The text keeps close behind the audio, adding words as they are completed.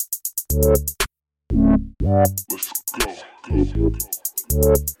Yeah,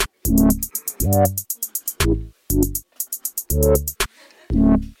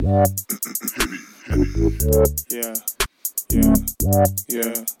 yeah,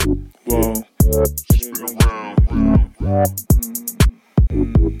 yeah. Whoa. Spin around.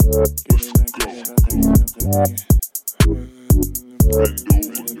 Let's go. Bend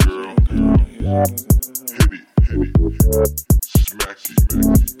over, girl. Hit it. Smack it.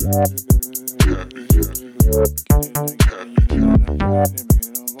 Tap it.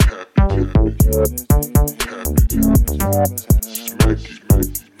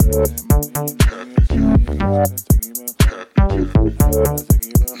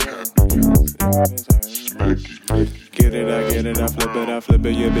 Get it, I flip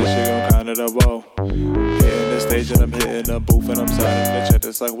it, yeah, bitch, you gon' count it up, whoa. Hitting the stage and I'm hitting the booth and I'm signing the check,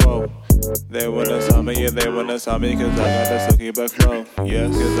 it's like, whoa. They wanna saw me, yeah, they wanna saw me, cause I got that SilkyBlack flow,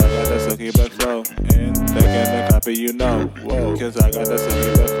 yes, cause I got that SilkyBlack flow, and they can copy, you know, whoa, cause I got that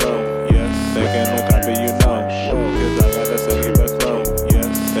SilkyBlack flow, yes, they can copy, you know, whoa, cause I got that SilkyBlack flow,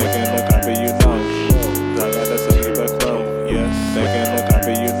 yes, they can copy, you know, whoa, cause I got that SilkyBlack flow, yes, they can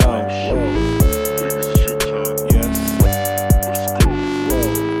copy, you know, whoa.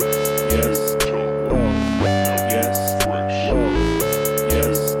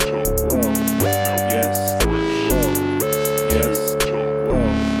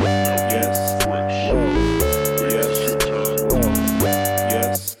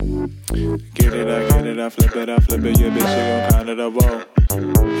 I flip it, yeah, bitch, you gon' count it up, whoa.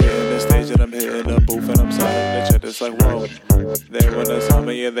 Hitting the stage and I'm hitting the booth and I'm signing the check, it's like, whoa. They wanna saw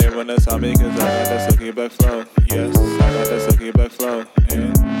me, yeah, they wanna saw me, cause I got that SilkyBlack flow, yes, I got that SilkyBlack flow,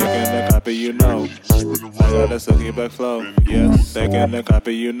 and they can copy, you know. I got that SilkyBlack flow, yes, they can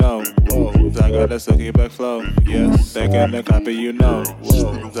copy, you know. Whoa, I got that SilkyBlack flow, yes, they can copy, you know.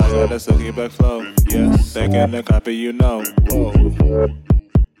 Whoa, I got that SilkyBlack flow, yes, they can copy, you know. Whoa.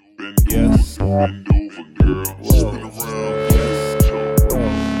 Yes. Bend over, girl. Spin around.